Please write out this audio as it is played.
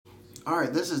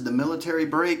Alright, this is the military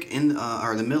break, I am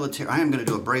going to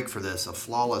do a break for this, a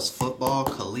Flawless Football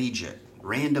Collegiate.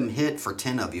 Random hit for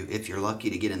 10 of you, if you're lucky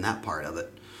to get in that part of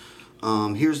it.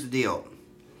 Here's the deal.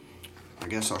 I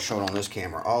guess I'll show it on this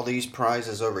camera. All these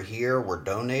prizes over here were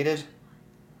donated.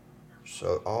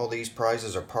 So all these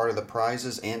prizes are part of the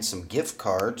prizes, and some gift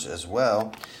cards as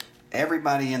well.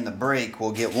 Everybody in the break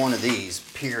will get one of these,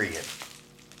 period.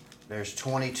 There's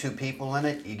 22 people in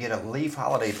it. You get a Leaf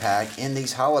holiday pack. In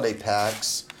these holiday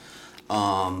packs,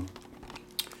 there's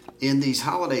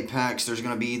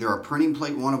going to be either a printing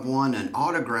plate 1 of 1, an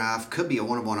autograph, could be a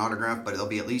 1 of 1 autograph, but it'll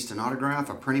be at least an autograph,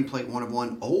 a printing plate 1 of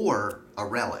 1, or a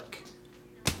relic.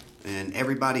 And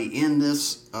everybody in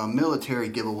this military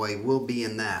giveaway will be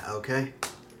in that, okay?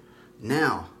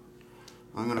 Now,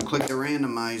 I'm going to click the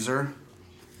randomizer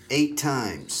 8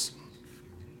 times.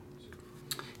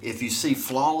 If you see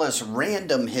Flawless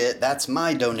Random Hit, that's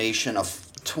my donation of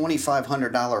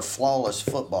 $2,500 Flawless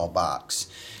Football Box.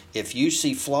 If you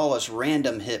see Flawless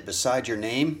Random Hit beside your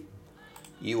name,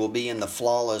 you will be in the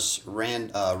Flawless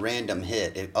Random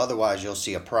Hit. Otherwise, you'll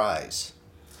see a prize.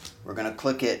 We're going to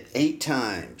click it 8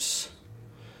 times.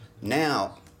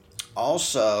 Now,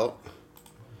 also,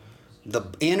 the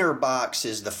inner box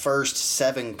is the first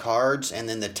 7 cards, and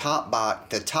then the top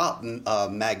box, the top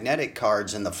magnetic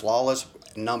cards in the Flawless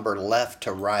number left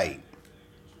to right.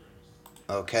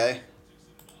 Okay?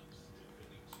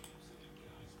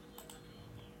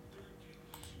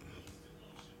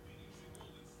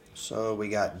 So we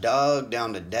got Doug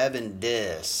down to Devin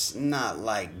Dis. Not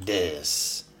like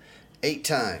this. 8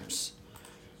 times.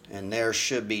 And there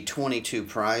should be 22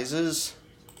 prizes.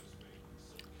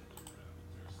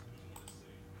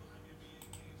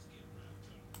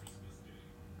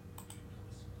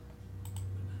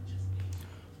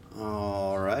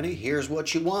 Alrighty, here's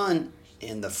what you won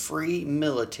in the free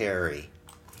military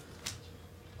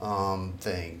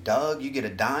thing. Doug, you get a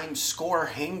dime score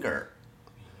hanger.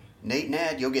 Nate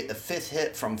Nad, you'll get the 5th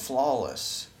hit from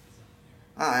Flawless.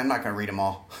 I'm not going to read them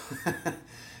all.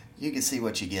 You can see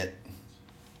what you get.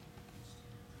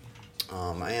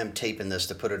 I am taping this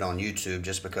to put it on YouTube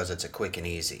just because it's a quick and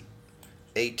easy.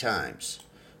 8 times.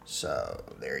 So,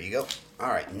 there you go.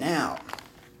 Alright, now,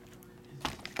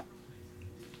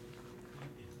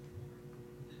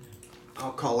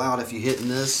 I'll call out if you're hitting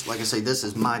this. Like I say, this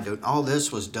is my all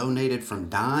this was donated from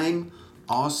Dime,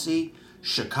 Aussie,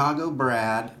 Chicago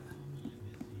Brad.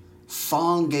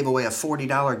 Fong gave away a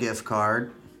 $40 gift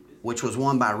card, which was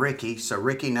won by Ricky. So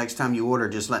Ricky, next time you order,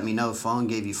 just let me know. Fong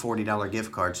gave you $40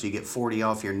 gift card, so you get 40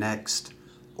 off your next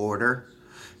order.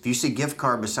 If you see gift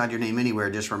card beside your name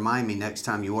anywhere, just remind me next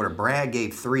time you order. Brad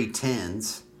gave 3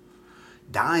 10s.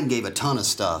 Dime gave a ton of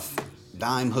stuff.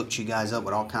 Dime hooked you guys up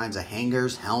with all kinds of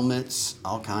hangers, helmets,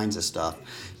 all kinds of stuff.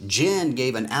 Jen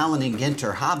gave an Allen &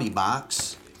 Ginter hobby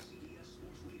box.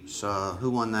 So,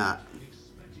 who won that?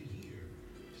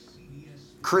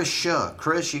 Chris Shuh.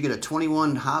 Chris, you get a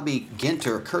 21 hobby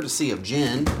Ginter courtesy of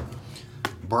Jen.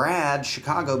 Brad,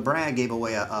 Chicago Brad, gave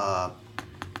away a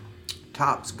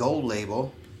Topps gold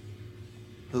label.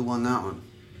 Who won that one?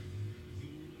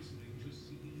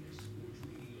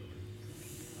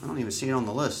 I don't even see it on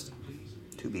the list.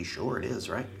 To be sure it is,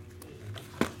 right?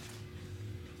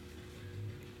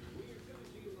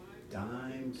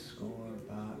 Dime, score,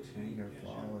 box, hanger,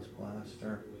 Flawless,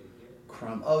 blaster,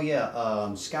 Chrome. Oh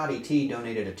yeah, Scotty T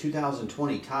donated a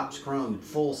 2020 Topps Chrome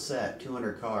full set,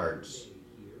 200 cards.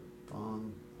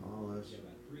 Flawless.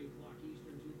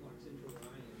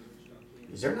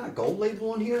 Is there not gold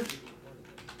label on here?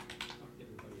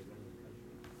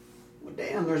 Well,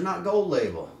 damn, there's not gold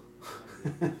label.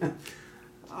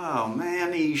 Oh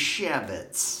man, these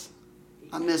Shevitz.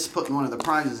 I missed putting one of the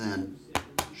prizes in.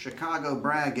 Chicago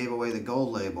Brad gave away the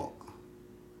gold label.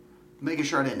 Making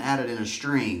sure I didn't add it in a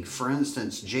string. For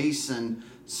instance, Jason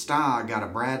Starr got a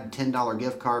Brad $10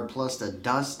 gift card plus the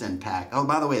Dustin pack. Oh,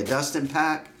 by the way, a Dustin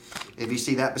pack, if you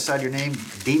see that beside your name,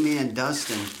 D-Man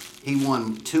Dustin, he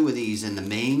won 2 of these in the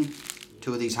main.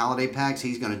 2 of these holiday packs.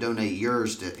 He's going to donate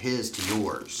his to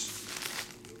yours.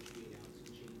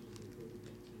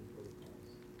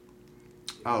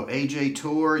 Oh, AJ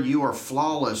Tour, you are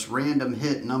Flawless Random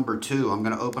Hit number 2. I'm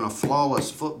going to open a Flawless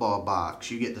Football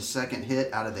box. You get the 2nd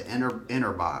hit out of the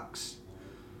inner box.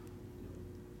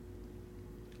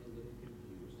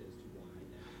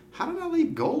 How did I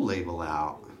leave gold label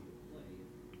out?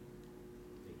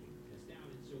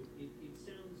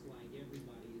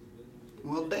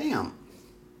 Well, damn.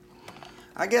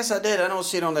 I guess I did. I don't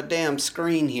see it on the damn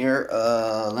screen here.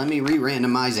 Let me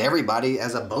re-randomize everybody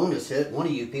as a bonus hit. One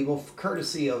of you people,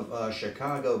 courtesy of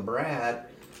Chicago Brad.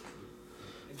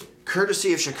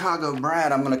 Courtesy of Chicago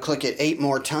Brad, I'm going to click it 8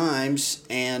 more times,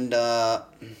 and let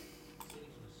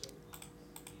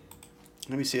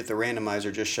me see if the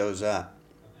randomizer just shows up.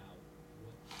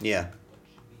 Yeah.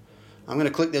 I'm going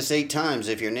to click this 8 times.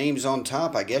 If your name's on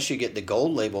top, I guess you get the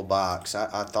gold label box.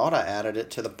 I thought I added it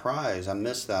to the prize. I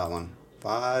missed that one.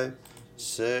 5,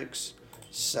 6,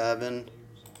 7,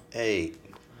 8.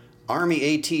 Army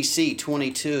ATC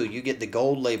 22, you get the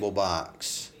gold label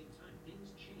box.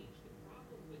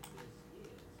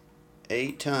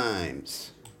 8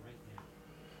 times.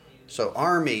 So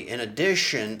Army, in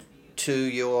addition to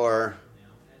your,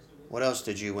 what else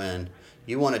did you win?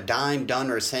 You won a dime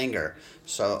Donruss hanger.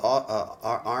 So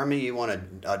Army, you won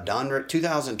a Donruss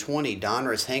 2020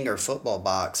 Donruss hanger football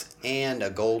box and a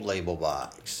gold label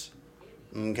box.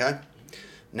 Okay.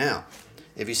 Now,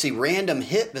 if you see random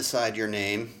hit beside your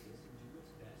name,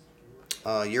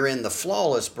 you're in the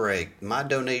flawless break. My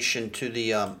donation to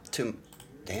the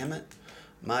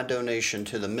my donation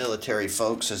to the military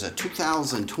folks is a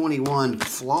 2021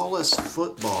 flawless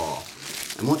football.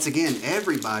 And once again,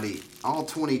 everybody, all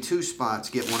 22 spots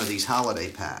get one of these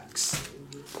holiday packs.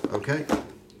 Okay?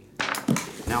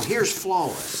 Now here's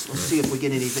flawless. Let's see if we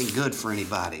get anything good for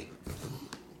anybody.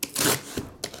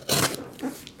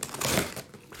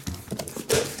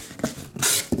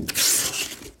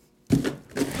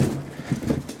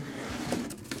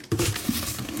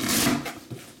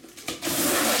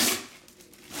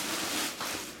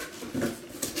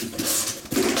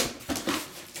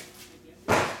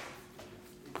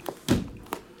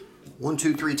 One,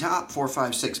 two, three top, 4,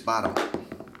 5, 6 bottom.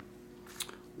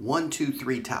 1, 2,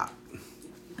 3 top.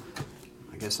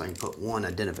 I guess I can put 1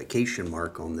 identification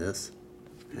mark on this.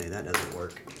 Hey, that doesn't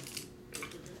work.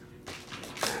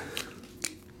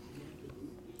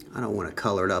 I don't want to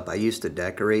color it up. I used to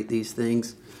decorate these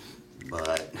things,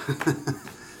 but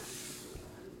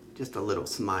just a little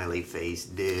smiley face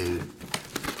dude.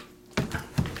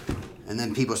 And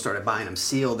then people started buying them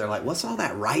sealed. They're like, what's all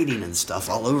that writing and stuff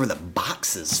all over the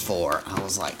boxes for? I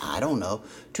was like, I don't know.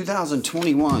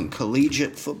 2021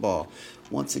 Collegiate Football.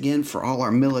 Once again, for all our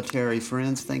military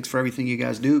friends, thanks for everything you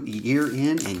guys do year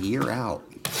in and year out.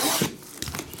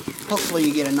 Hopefully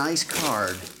you get a nice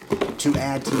card to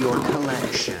add to your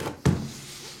collection.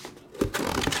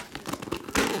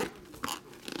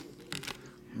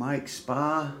 Mike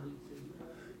Spa.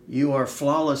 You are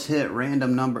flawless hit,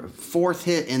 random number, 4th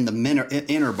hit in the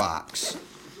inner box.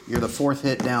 You're the 4th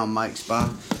hit down, Mike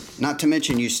Spa. Not to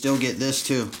mention, you still get this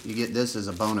too. You get this as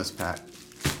a bonus pack.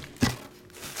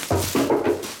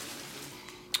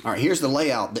 All right, here's the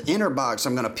layout. The inner box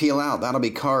I'm going to peel out. That'll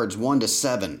be cards 1 to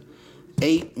 7.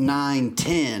 8, 9,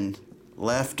 10,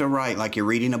 left to right, like you're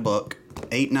reading a book.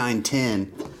 8, 9,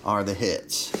 10 are the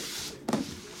hits.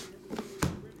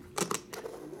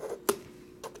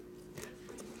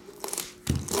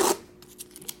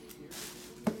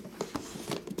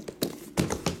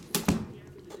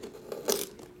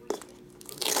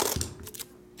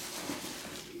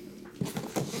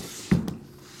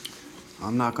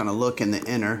 I'm not going to look in the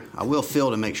inner. I will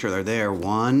feel to make sure they're there.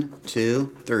 1,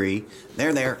 2, 3.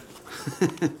 They're there.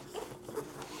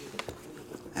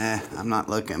 I'm not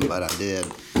looking, but I did.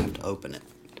 I have to open it.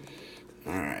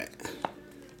 Alright.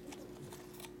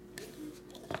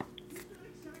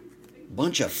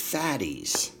 Bunch of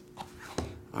fatties.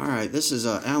 Alright, this is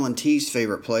Alan T's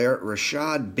favorite player,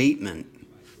 Rashad Bateman.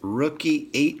 Rookie,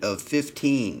 8 of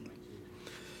 15.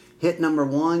 Hit number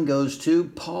 1 goes to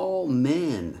Paul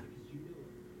Menn.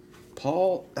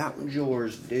 Paul, that one's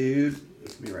yours, dude.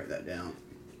 Let me write that down.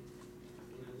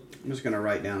 I'm just going to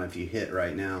write down if you hit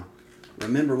right now.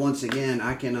 Remember, once again,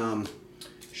 I can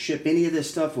ship any of this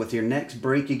stuff with your next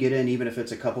break you get in, even if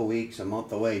it's a couple weeks, a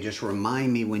month away. Just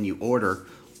remind me when you order.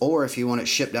 Or if you want it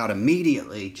shipped out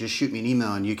immediately, just shoot me an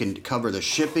email and you can cover the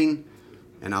shipping,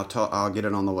 and I'll get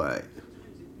it on the way.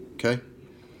 Okay?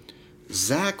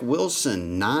 Zach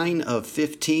Wilson, 9 of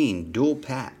 15, dual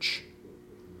patch.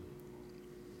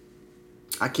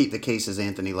 I keep the cases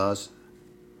Anthony loves.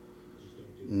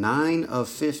 9 of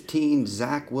 15,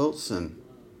 Zach Wilson.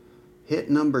 Hit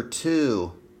number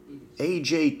 2,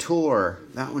 AJ Tour.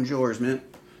 That one's yours, man.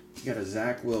 You got a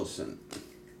Zach Wilson.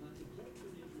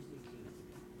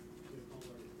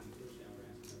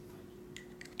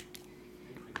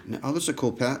 Now, oh, this is a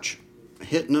cool patch.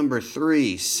 Hit number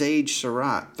 3, Sage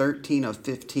Surratt. 13 of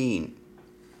 15.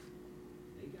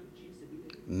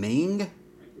 Ming?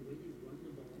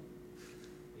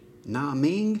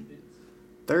 Ming,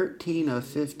 13 of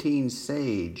 15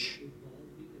 Sage.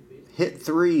 Hit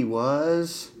 3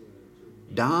 was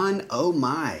Don. Oh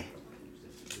my.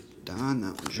 Don,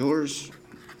 that was yours.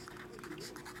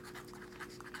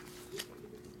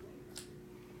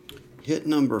 Hit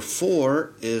number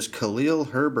 4 is Khalil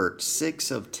Herbert,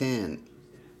 6 of 10.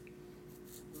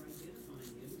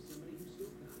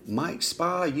 Mike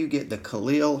Spa, you get the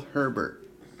Khalil Herbert.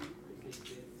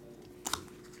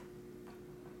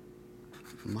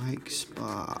 Mike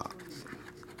Spa.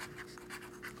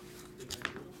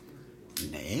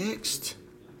 Next,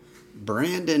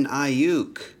 Brandon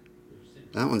Ayuk.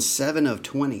 That one's 7 of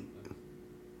 20.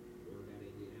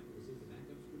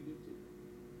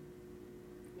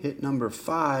 Hit number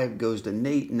 5 goes to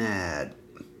Nate Nad.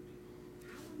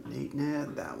 Nate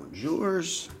Nad, that one's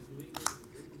yours.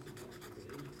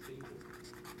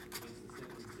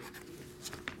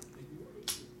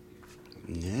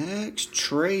 Next,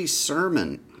 Trey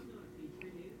Sermon.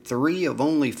 3 of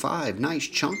only 5. Nice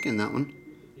chunk in that one.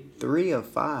 3 of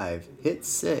 5. Hit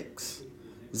 6.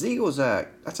 Zach.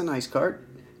 That's a nice card.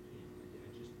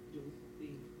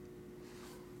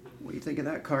 What do you think of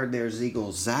that card there,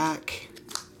 Zach?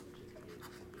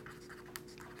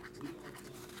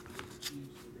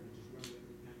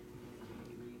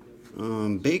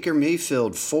 Baker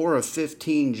Mayfield, 4 of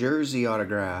 15 jersey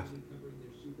autograph.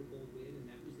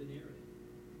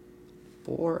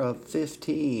 4 of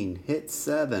 15. Hit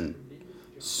 7.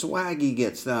 Swaggy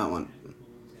gets that one.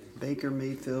 Baker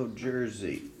Mayfield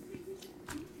jersey.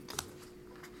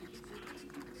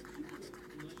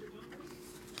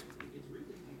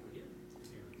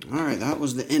 Alright, that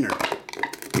was the inner.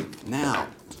 Now,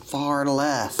 far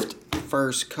left.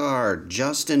 First card,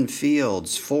 Justin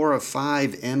Fields, 4 of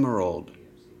 5 emerald.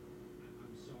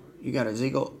 You got it,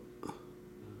 Ziegel.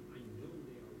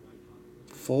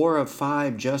 4 of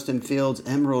 5 Justin Fields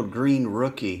emerald green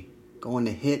rookie. Going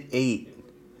to hit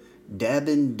 8.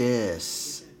 Devin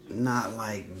Dis. Not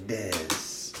like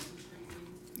this.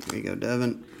 There you go,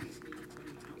 Devin.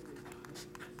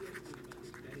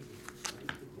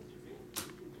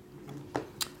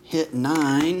 Hit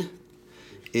 9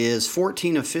 is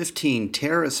 14 of 15,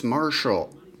 Terrace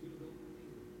Marshall.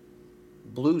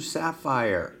 Blue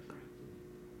Sapphire.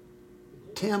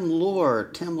 Tim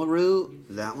LaRue,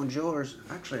 that one's yours.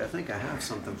 Actually, I think I have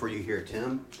something for you here,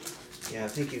 Tim. Yeah, I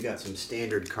think you got some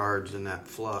standard cards in that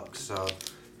flux, so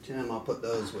Tim, I'll put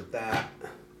those with that.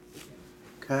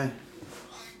 Okay.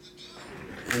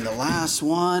 And the last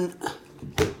one,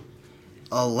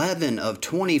 11 of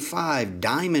 25,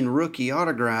 Diamond Rookie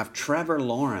Autograph, Trevor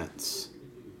Lawrence.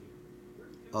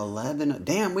 11.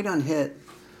 Damn, we done hit.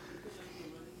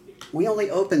 We only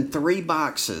opened 3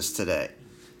 boxes today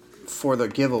for the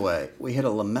giveaway. We hit a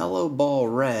LaMelo Ball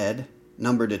red,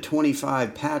 numbered to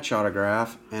 25 patch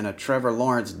autograph, and a Trevor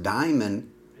Lawrence diamond,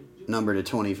 numbered to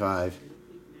 25.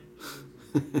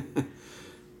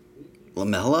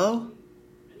 LaMelo?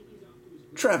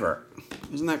 Trevor.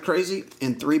 Isn't that crazy?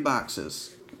 In 3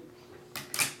 boxes.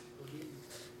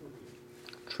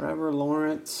 Trevor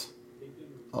Lawrence.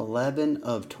 11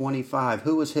 of 25.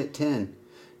 Who was hit 10?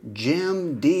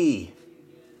 Jim D.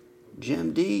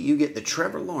 Jim D, you get the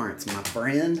Trevor Lawrence, my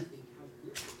friend.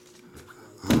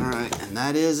 All right, and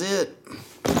that is it.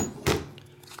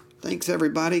 Thanks,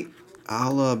 everybody.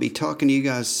 I'll be talking to you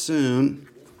guys soon.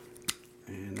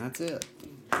 And that's it.